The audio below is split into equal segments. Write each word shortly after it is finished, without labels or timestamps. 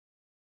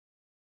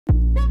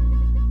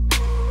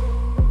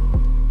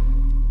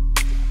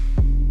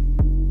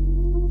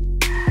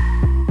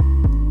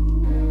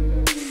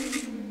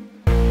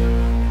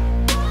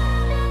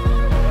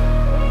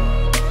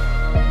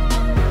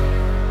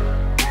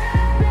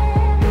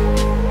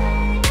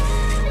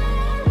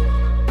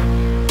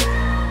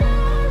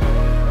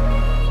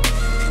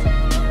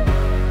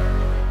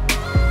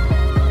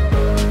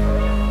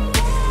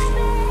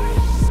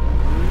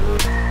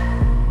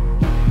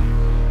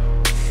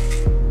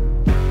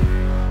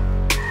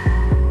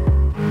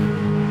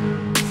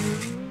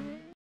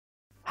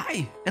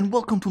and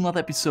welcome to another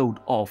episode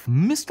of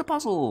Mr.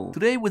 Puzzle.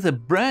 Today with a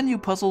brand new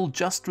puzzle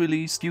just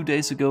released a few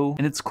days ago,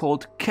 and it's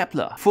called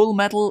Kepler. Full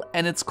metal,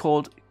 and it's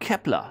called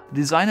Kepler. The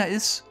designer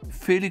is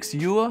Felix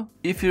Ure.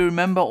 If you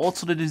remember,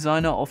 also the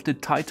designer of the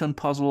Titan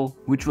puzzle,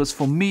 which was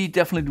for me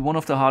definitely one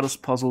of the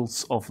hardest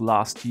puzzles of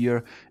last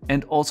year,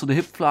 and also the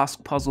Hip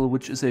Flask puzzle,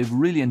 which is a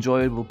really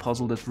enjoyable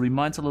puzzle that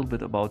reminds a little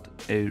bit about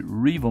a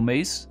Revo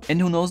maze. And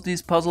who knows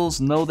these puzzles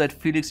know that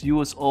Felix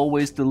Ure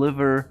always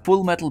deliver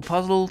full metal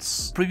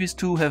puzzles. Previous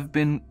two have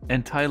been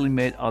entirely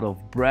made out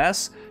of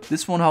brass.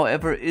 This one,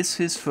 however, is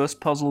his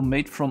first puzzle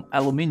made from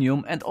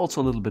aluminium and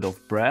also a little bit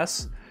of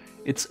brass.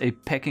 It's a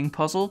packing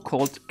puzzle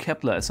called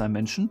Kepler, as I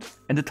mentioned.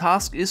 And the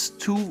task is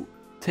to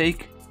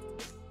take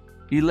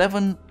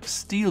 11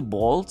 steel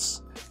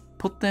balls,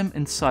 put them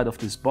inside of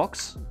this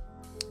box,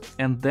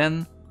 and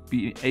then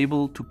be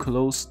able to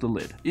close the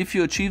lid. If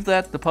you achieve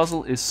that, the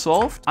puzzle is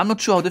solved. I'm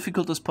not sure how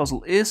difficult this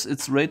puzzle is.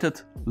 It's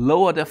rated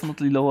lower,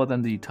 definitely lower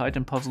than the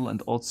Titan puzzle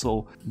and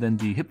also than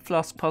the Hip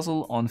Flask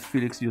puzzle on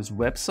Felix Ure's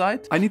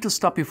website. I need to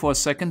stop you for a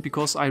second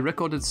because I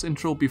recorded this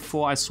intro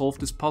before I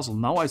solved this puzzle.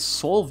 Now I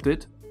solved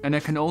it, and I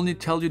can only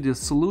tell you the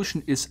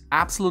solution is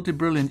absolutely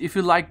brilliant. If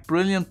you like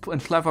brilliant and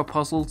clever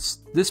puzzles,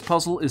 this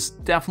puzzle is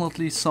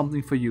definitely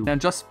something for you. And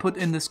just put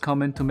in this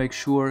comment to make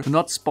sure to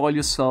not spoil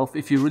yourself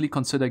if you really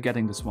consider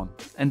getting this one.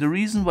 And the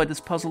reason why this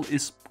puzzle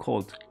is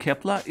called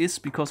Kepler is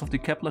because of the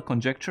Kepler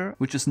conjecture,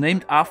 which is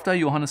named after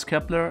Johannes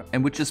Kepler,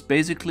 and which is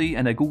basically,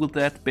 and I googled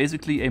that,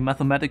 basically a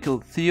mathematical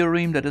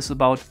theorem that is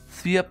about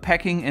sphere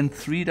packing in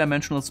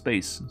three-dimensional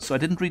space. So I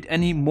didn't read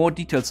any more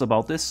details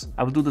about this.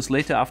 I will do this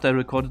later after I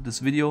recorded this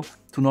video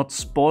to not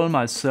spoil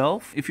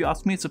myself. If you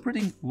ask me, it's a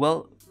pretty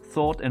well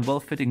thought and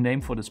well-fitting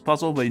name for this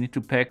puzzle where you need to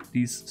pack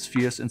these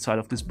spheres inside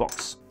of this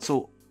box.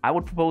 So I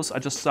would propose I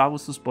just start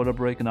with the spoiler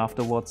break, and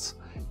afterwards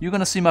you're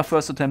gonna see my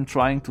first attempt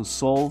trying to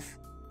solve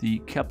the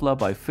Kepler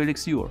by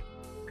Felix Ure.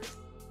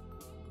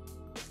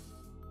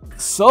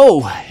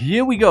 So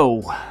here we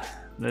go.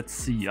 Let's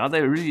see, are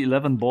there really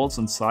 11 balls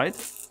inside?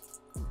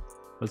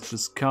 Let's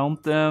just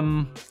count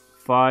them.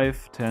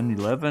 5, 10,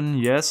 11,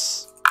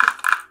 yes.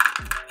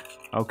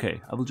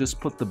 Okay, I will just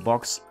put the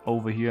box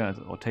over here,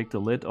 or take the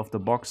lid of the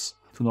box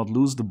to not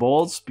lose the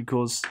balls,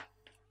 because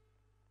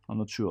I'm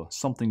not sure.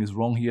 Something is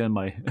wrong here and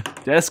my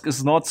desk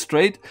is not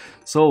straight.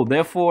 So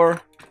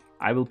therefore,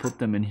 I will put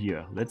them in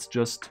here. Let's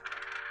just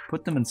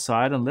put them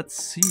inside and let's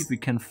see if we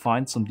can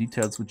find some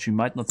details which you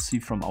might not see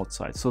from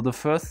outside. So the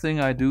first thing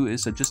I do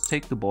is I just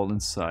take the ball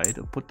inside,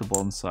 or put the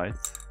ball inside,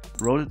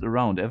 roll it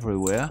around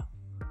everywhere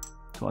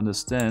to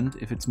understand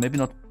if it's maybe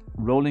not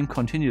rolling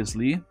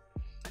continuously.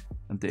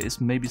 And there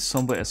is maybe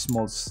somewhere a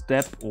small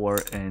step or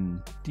a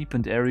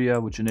deepened area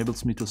which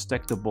enables me to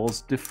stack the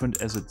balls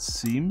different as it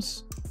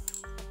seems.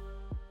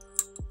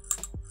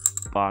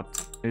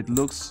 But it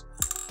looks,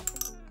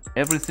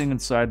 everything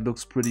inside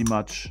looks pretty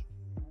much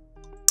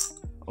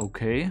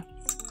okay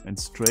and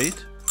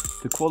straight.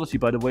 The quality,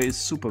 by the way, is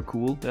super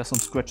cool. There are some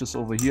scratches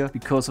over here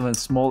because of a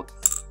small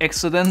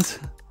accident.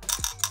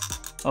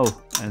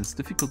 Oh, and it's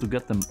difficult to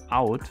get them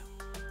out.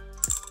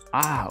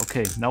 Ah,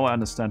 okay, now I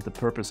understand the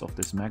purpose of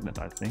this magnet,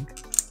 I think.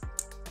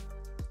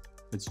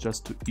 It's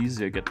just to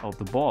easier get out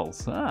the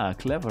balls. Ah,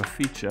 clever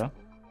feature.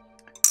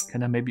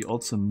 Can I maybe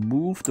also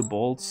move the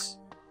balls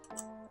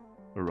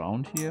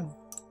around here?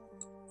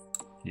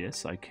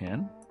 Yes, I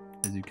can,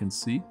 as you can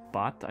see,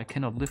 but I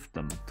cannot lift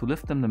them. To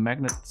lift them, the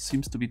magnet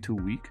seems to be too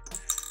weak.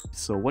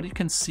 So what you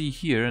can see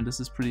here, and this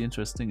is pretty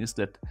interesting, is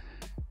that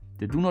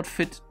they do not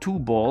fit two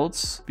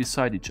balls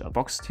beside each other. The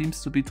box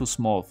seems to be too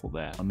small for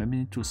that. Or maybe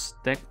need to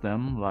stack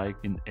them like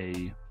in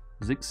a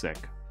zigzag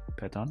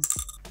pattern.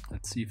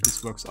 Let's see if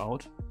this works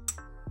out.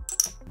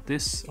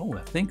 This, oh,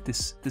 I think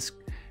this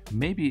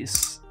maybe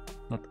is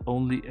not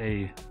only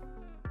a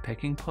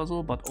packing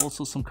puzzle, but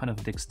also some kind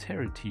of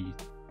dexterity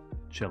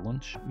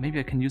challenge. Maybe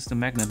I can use the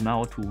magnet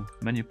now to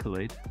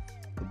manipulate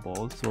the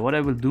balls. So what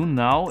I will do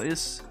now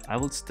is I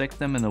will stack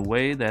them in a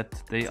way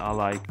that they are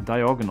like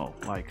diagonal,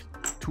 like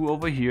 2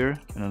 over here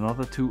and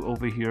another 2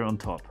 over here on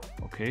top.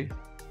 Okay,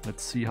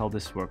 let's see how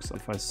this works.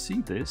 If I see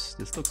this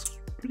looks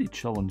pretty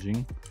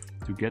challenging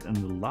to get in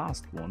the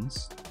last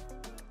ones.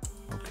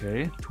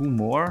 Okay, 2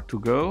 more to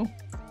go.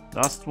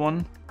 Last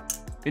one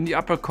in the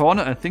upper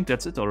corner. I think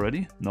that's it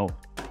already. No.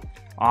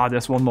 Ah,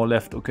 there's one more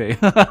left. Okay.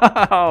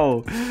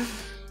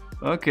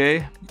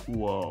 Okay.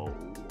 Whoa.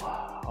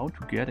 How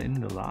to get in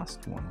the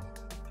last one?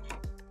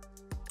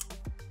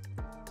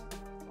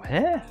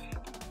 Where?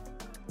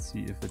 Let's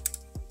see if it...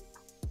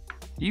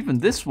 Even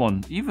this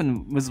one,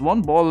 even with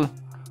one ball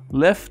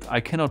left, I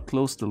cannot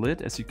close the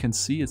lid. As you can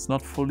see, it's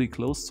not fully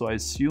closed, so I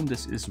assume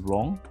this is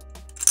wrong.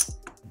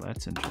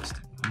 That's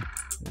interesting.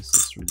 This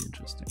is really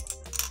interesting.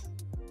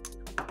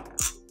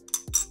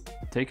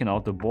 Taking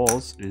out the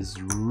balls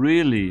is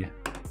really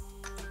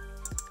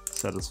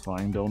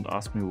satisfying. Don't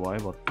ask me why,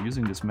 but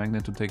using this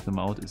magnet to take them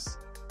out is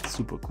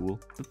super cool.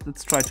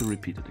 Let's try to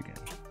repeat it again.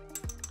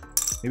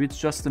 Maybe it's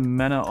just a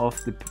manner of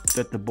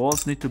that the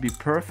balls need to be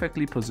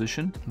perfectly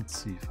positioned.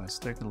 Let's see if I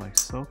stack it like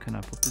so. Can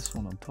I put this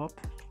one on top?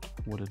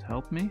 Would it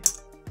help me?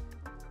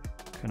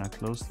 Can I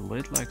close the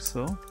lid like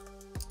so?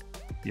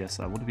 Yes,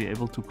 I would be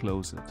able to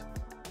close it.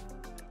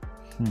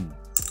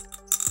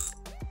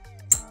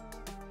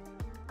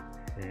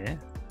 Okay.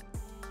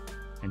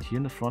 And here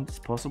in the front it's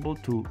possible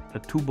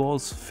that two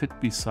balls fit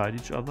beside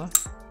each other.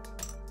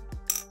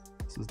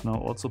 This is now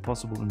also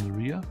possible in the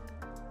rear.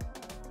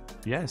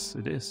 Yes,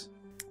 it is.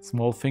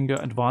 Small finger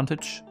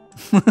advantage.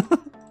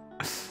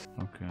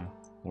 Okay.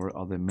 Or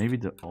are they maybe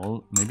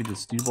the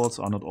steel balls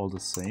are not all the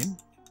same?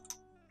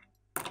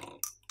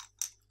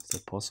 Is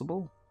that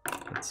possible?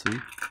 Let's see.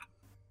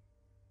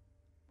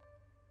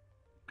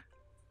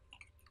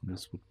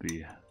 This would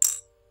be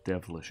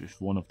devilish if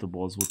one of the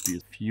balls would be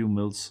a few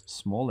mils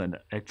smaller, and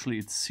actually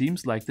it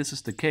seems like this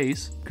is the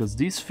case because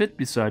these fit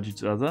beside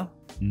each other.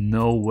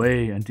 No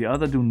way, and the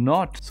other do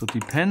not. So it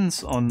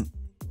depends on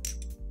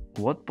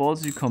what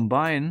balls you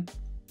combine.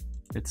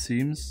 It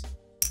seems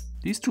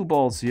these two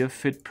balls here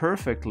fit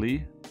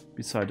perfectly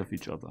beside of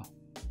each other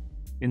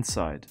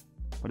inside,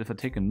 but if I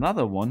take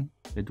another one,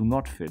 they do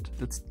not fit.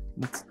 Let's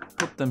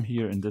put them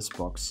here in this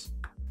box.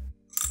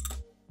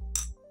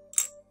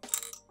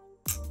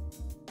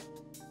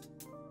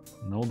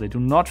 No, they do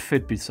not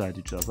fit beside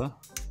each other.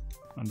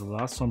 And the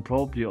last one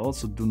probably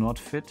also do not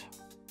fit.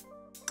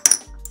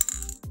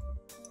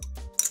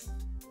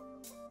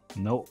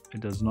 No,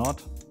 it does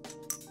not.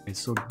 Okay,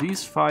 so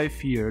these 5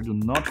 here do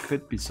not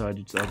fit beside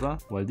each other,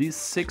 while these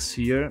 6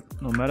 here,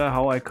 no matter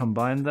how I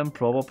combine them,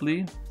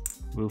 probably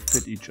will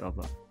fit each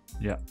other.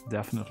 Yeah,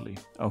 definitely.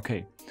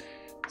 Okay,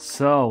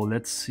 so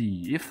let's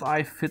see. If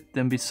I fit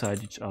them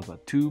beside each other,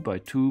 2 by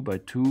 2 by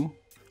 2.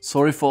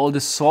 Sorry for all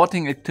this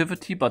sorting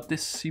activity, but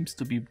this seems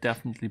to be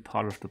definitely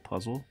part of the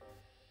puzzle.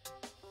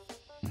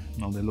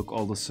 Now they look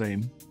all the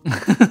same.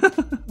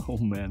 Oh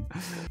man.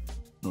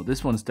 No,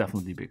 this one is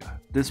definitely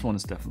bigger. This one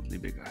is definitely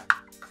bigger.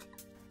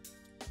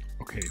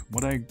 Okay,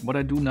 what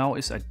I do now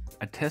is I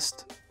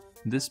test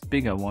this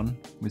bigger one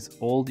with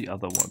all the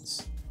other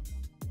ones.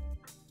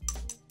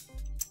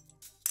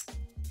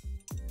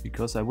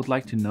 Because I would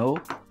like to know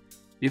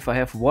if I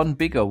have one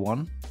bigger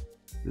one,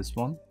 this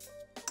one,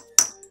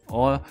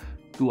 or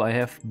do I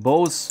have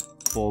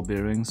both ball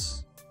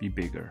bearings be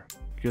bigger?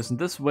 Because in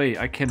this way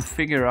I can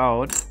figure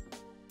out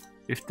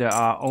if there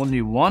are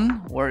only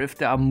one or if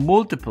there are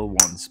multiple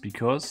ones,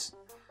 because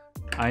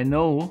I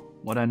know,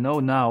 what I know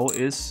now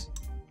is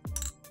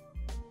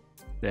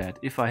that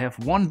if I have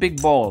one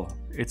big ball,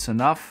 it's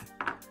enough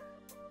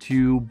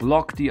to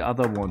block the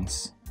other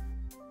ones.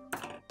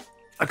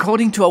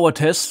 According to our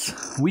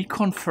tests, we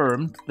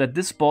confirmed that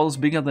this ball is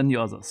bigger than the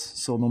others.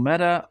 So no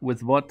matter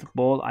with what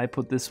ball I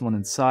put this one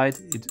inside,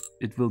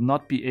 it will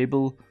not be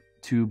able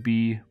to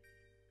be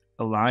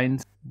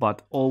aligned,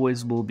 but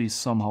always will be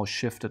somehow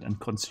shifted and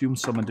consume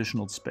some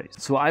additional space.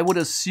 So I would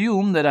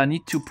assume that I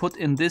need to put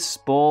in this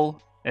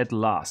ball at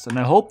last. And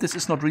I hope this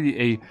is not really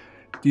a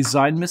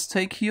design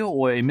mistake here,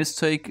 or a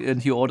mistake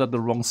and he ordered the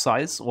wrong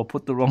size or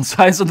put the wrong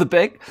size on the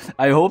back.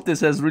 I hope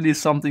this has really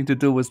something to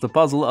do with the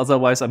puzzle,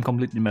 otherwise I'm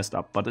completely messed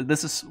up. But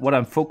this is what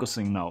I'm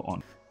focusing now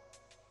on.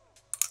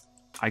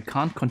 I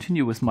can't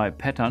continue with my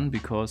pattern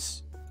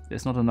because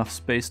there's not enough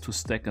space to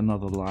stack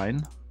another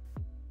line.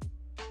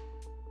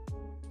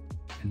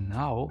 And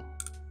now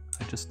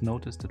I just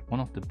noticed that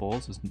one of the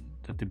balls is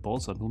that the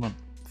balls do not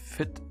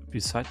fit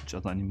beside each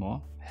other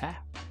anymore. Huh?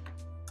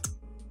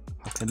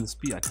 How can this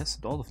be? I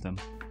tested all of them.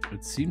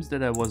 It seems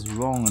that I was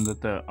wrong and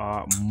that there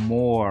are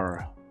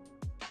more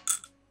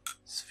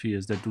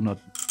spheres that do not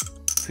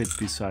fit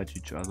beside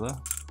each other.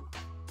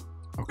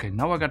 Okay,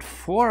 now I got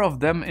 4 of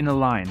them in a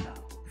line.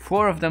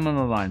 4 of them in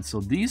a line. So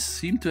these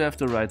seem to have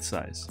the right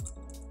size.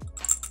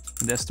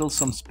 And there's still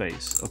some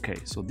space. Okay,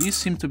 so these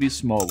seem to be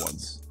small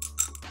ones.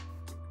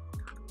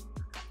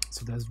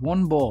 So there's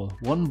one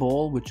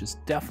ball which is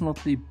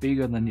definitely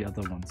bigger than the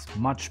other ones.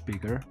 Much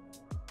bigger.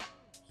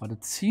 But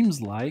it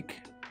seems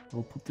like,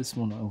 we'll put this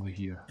one over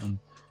here, and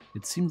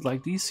it seems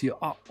like these here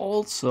are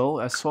also,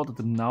 I sorted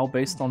them now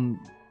based on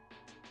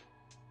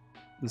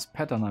this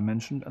pattern I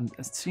mentioned, and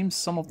it seems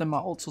some of them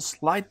are also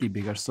slightly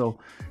bigger. So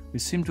we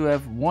seem to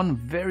have one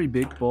very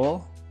big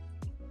ball,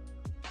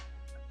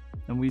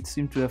 and we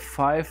seem to have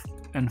 5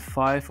 and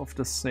 5 of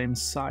the same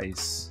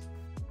size.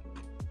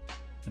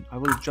 And I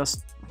will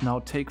just now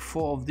take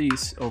 4 of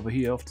these over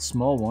here, of the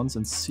small ones,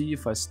 and see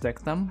if I stack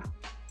them.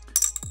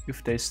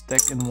 If they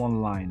stack in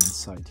one line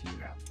inside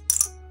here.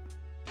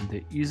 And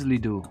they easily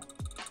do,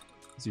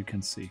 as you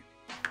can see.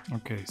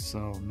 Okay,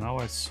 so now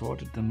I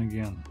sorted them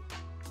again.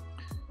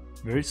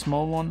 Very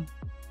small one,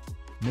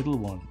 middle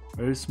one,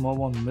 very small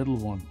one, middle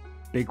one,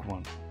 big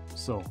one.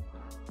 So,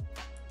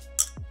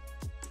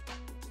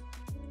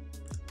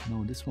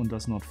 no, this one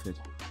does not fit.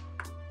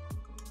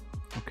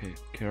 Okay,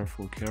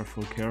 careful,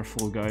 careful,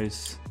 careful,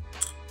 guys.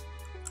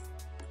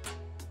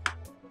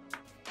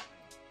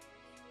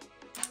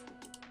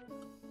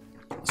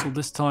 So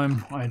this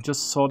time I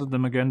just sorted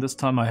them again. This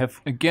time I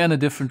have again a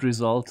different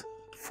result.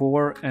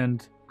 4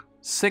 and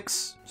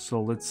 6.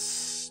 So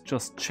let's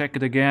just check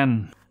it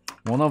again.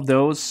 One of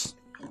those.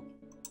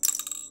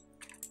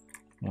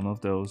 One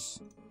of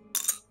those.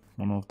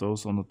 One of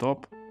those on the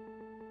top.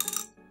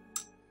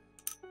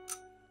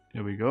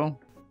 Here we go.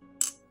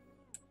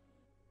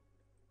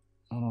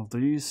 One of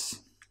these.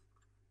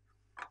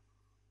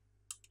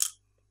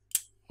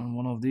 And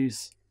one of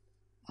these.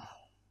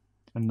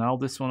 And now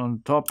this one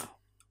on top.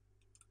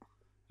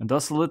 And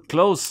does the lid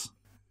close?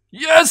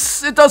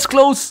 Yes, it does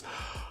close!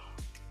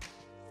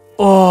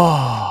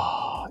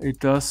 Oh, it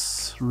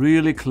does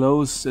really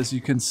close, as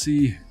you can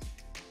see.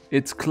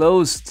 It's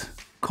closed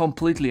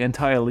completely,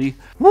 entirely.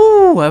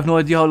 Woo! I have no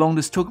idea how long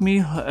this took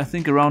me. I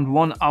think around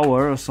 1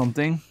 hour or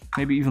something.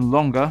 Maybe even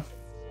longer.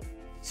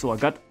 So I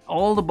got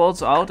all the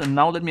bolts out, and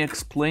now let me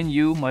explain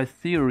you my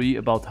theory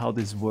about how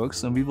this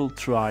works, and we will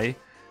try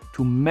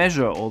to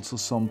measure also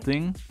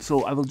something.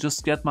 So I will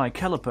just get my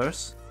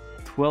calipers.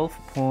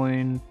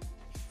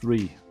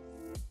 12.3,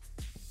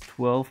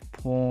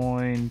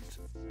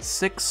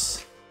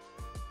 12.6,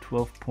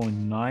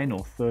 12.9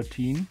 or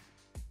 13.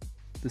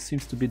 This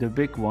seems to be the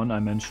big one I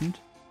mentioned.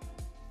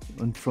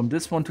 And from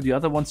this one to the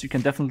other ones you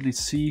can definitely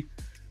see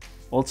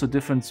also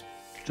difference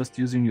just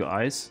using your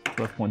eyes.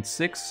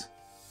 12.6.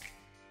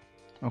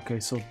 Okay,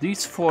 so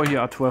these four here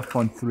are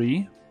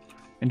 12.3.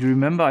 And you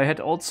remember I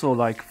had also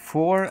like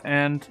 4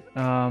 and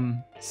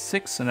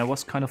 6, and I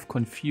was kind of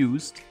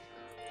confused.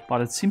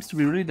 But it seems to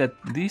be really that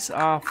these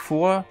are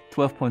 4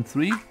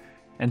 12.3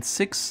 and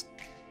 6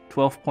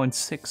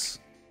 12.6.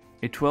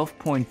 A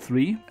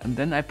 12.3, and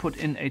then I put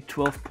in a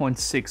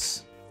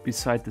 12.6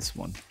 beside this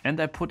one. And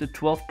I put a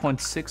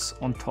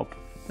 12.6 on top.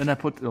 Then I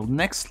put the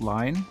next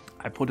line,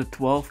 I put a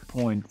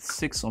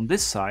 12.6 on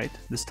this side,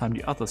 this time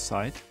the other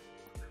side.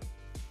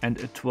 And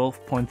a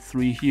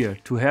 12.3 here,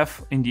 to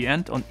have in the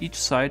end on each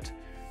side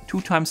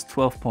 2 times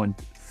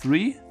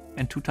 12.3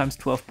 and 2 times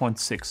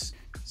 12.6.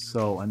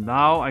 So, and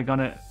now I'm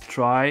gonna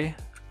try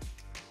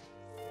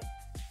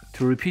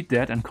to repeat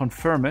that and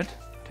confirm it.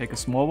 Take a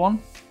small one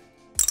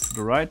to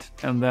the right,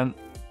 and then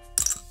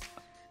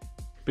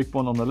big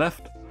one on the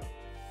left,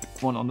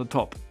 big one on the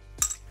top,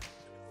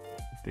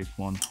 big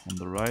one on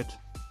the right.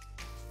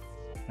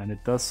 And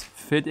it does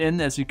fit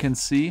in, as you can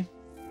see.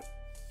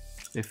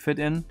 They fit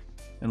in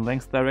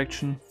length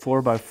direction,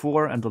 4 by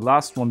 4, and the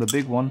last one, the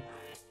big one,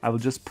 I will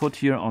just put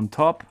here on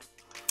top,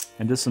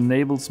 and this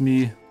enables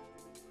me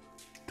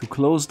to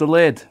close the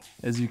lid.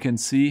 As you can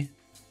see,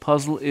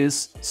 puzzle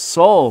is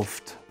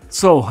solved.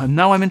 So, and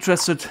now I'm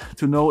interested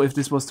to know if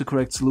this was the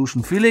correct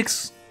solution.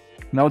 Felix,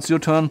 now it's your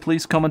turn.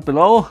 Please comment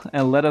below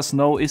and let us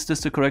know, is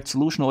this the correct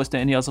solution or is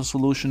there any other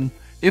solution?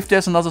 If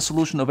there's another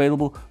solution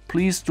available,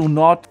 please do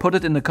not put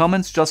it in the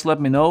comments, just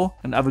let me know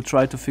and I will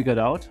try to figure it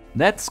out.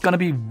 That's gonna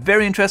be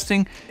very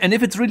interesting. And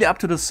if it's really up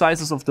to the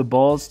sizes of the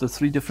balls, the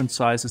 3 different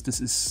sizes, this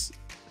is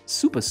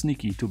super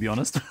sneaky, to be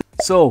honest.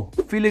 So,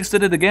 Felix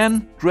did it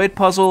again. Great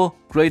puzzle,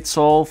 great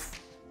solve.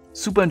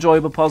 Super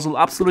enjoyable puzzle,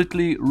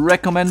 absolutely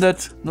recommended.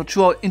 Not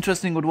sure how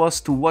interesting it was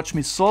to watch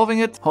me solving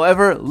it.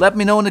 However, let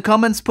me know in the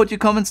comments, put your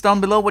comments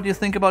down below what you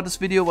think about this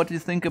video, what you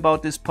think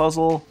about this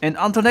puzzle. And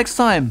until next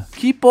time,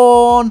 keep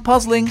on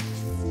puzzling!